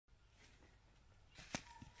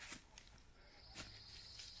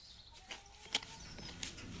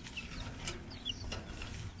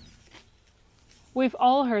We've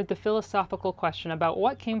all heard the philosophical question about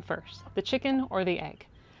what came first, the chicken or the egg.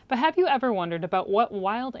 But have you ever wondered about what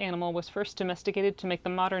wild animal was first domesticated to make the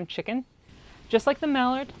modern chicken? Just like the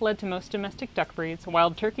mallard led to most domestic duck breeds,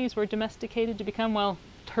 wild turkeys were domesticated to become, well,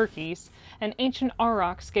 turkeys, and ancient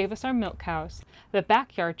aurochs gave us our milk cows. The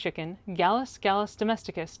backyard chicken, Gallus Gallus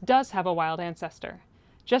domesticus, does have a wild ancestor.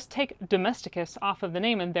 Just take domesticus off of the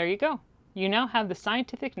name and there you go. You now have the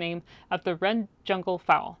scientific name of the red jungle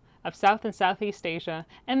fowl of South and Southeast Asia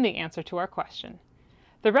and the answer to our question.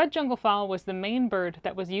 The red jungle fowl was the main bird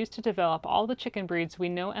that was used to develop all the chicken breeds we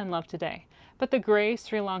know and love today, but the gray,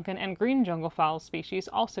 Sri Lankan, and green jungle fowl species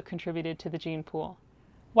also contributed to the gene pool.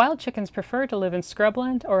 Wild chickens prefer to live in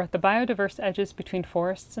scrubland or at the biodiverse edges between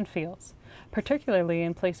forests and fields, particularly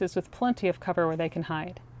in places with plenty of cover where they can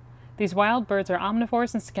hide. These wild birds are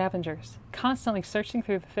omnivores and scavengers, constantly searching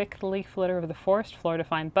through the thick leaf litter of the forest floor to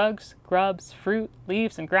find bugs, grubs, fruit,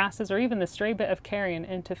 leaves, and grasses, or even the stray bit of carrion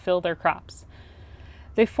in to fill their crops.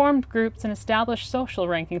 They formed groups and established social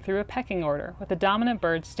ranking through a pecking order, with the dominant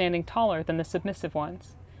birds standing taller than the submissive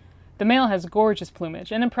ones. The male has gorgeous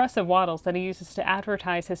plumage and impressive wattles that he uses to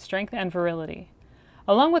advertise his strength and virility.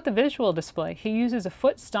 Along with the visual display, he uses a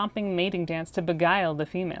foot-stomping mating dance to beguile the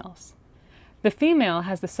females. The female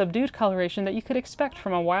has the subdued coloration that you could expect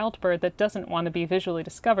from a wild bird that doesn't want to be visually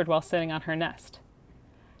discovered while sitting on her nest.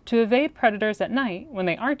 To evade predators at night, when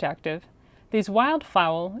they aren't active, these wild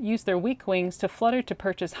fowl use their weak wings to flutter to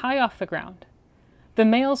perches high off the ground. The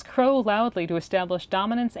males crow loudly to establish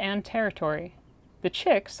dominance and territory. The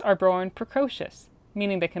chicks are born precocious,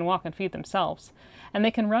 meaning they can walk and feed themselves, and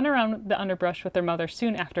they can run around the underbrush with their mother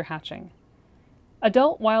soon after hatching.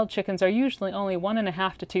 Adult wild chickens are usually only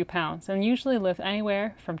 1.5 to 2 pounds and usually live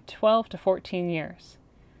anywhere from 12 to 14 years.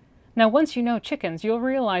 Now, once you know chickens, you'll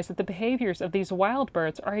realize that the behaviors of these wild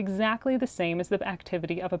birds are exactly the same as the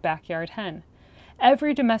activity of a backyard hen.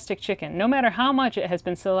 Every domestic chicken, no matter how much it has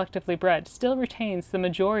been selectively bred, still retains the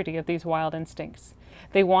majority of these wild instincts.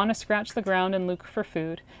 They want to scratch the ground and look for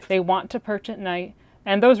food, they want to perch at night,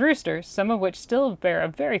 and those roosters, some of which still bear a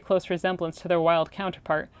very close resemblance to their wild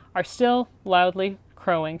counterpart, are still loudly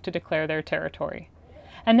crowing to declare their territory.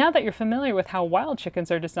 And now that you're familiar with how wild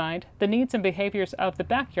chickens are designed, the needs and behaviors of the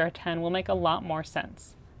backyard hen will make a lot more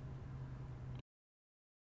sense.